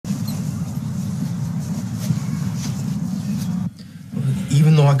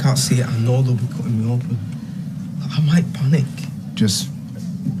I can't see it, I know they'll be cutting me open. I might panic. Just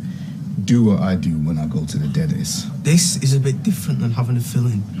do what I do when I go to the dentist. This is a bit different than having a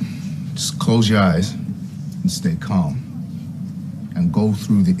filling. Just close your eyes and stay calm. And go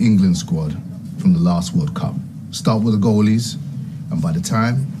through the England squad from the last World Cup. Start with the goalies, and by the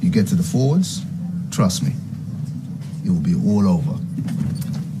time you get to the forwards, trust me, it will be all over.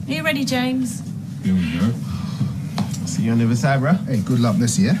 Are you ready, James? Here we go. See you on the other side, bro. Hey, good luck,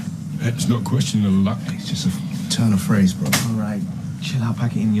 Missy, yeah? It's not a question of luck. It's just a turn of phrase, bro. All right, chill out,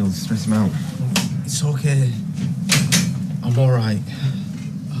 pack it in, you'll stress him out. It's okay. I'm all right.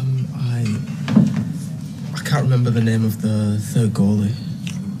 I can't remember the name of the third goalie.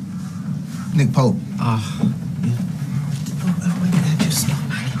 Nick Pope. Yeah. Just stop,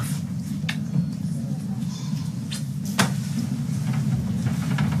 man.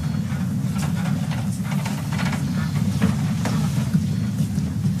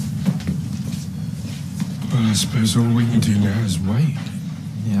 Well, I suppose all we can do now is wait.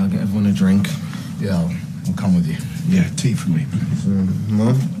 Yeah, I'll get everyone a drink. Yeah, I'll come with you. Yeah, tea for me, please.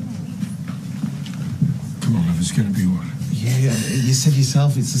 Mum? Come on, love, it's going to be one. Yeah, you said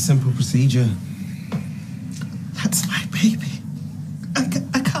yourself it's a simple procedure. That's my baby.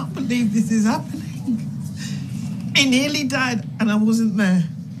 I can't believe this is happening. He nearly died and I wasn't there.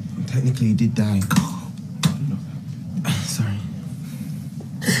 Technically, he did die. Sorry.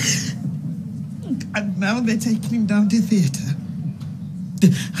 And now they're taking him down to the theatre.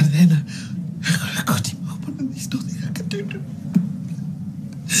 And then I got him open and there's nothing I can do to him.